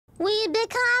We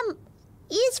become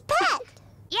each pet.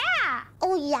 Yeah.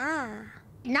 Oh, yeah.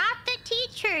 Not the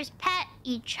teacher's pet,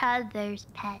 each other's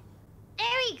pet. There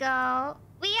we go.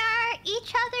 We are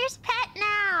each other's pet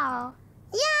now.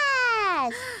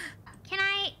 Yes. Can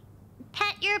I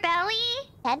pet your belly?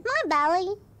 Pet my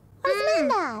belly. What does it mean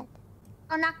that?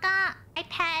 Onaka, I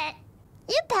pet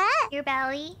You pet? your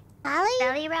belly. Belly?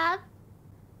 Belly rub.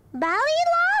 Belly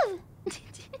love?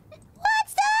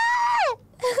 What's that?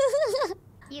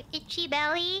 You itchy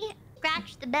belly.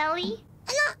 Scratch the belly.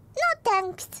 No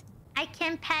thanks. I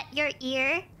can pet your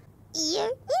ear. You?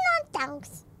 No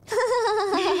thanks.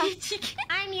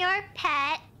 I'm your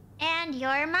pet, and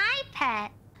you're my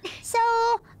pet. So,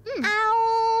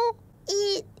 I'll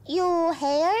eat your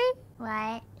hair?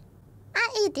 What? I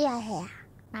eat your hair.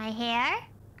 My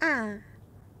hair?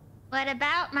 What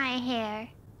about my hair?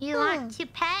 You want to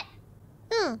pet?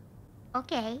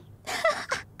 Okay.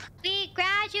 We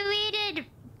graduated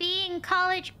being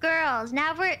college girls.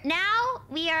 Now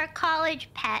we are college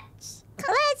pets.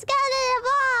 Let's go to the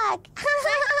walk. Let's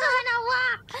go on a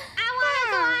walk. I want to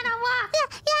go on a walk.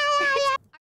 Yeah.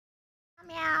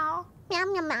 Meow. Meow,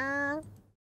 meow, meow.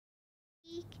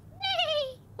 Nay.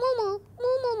 Moo, moo,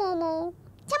 moo, moo, moo, moo.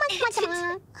 Chama, chama,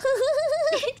 chama.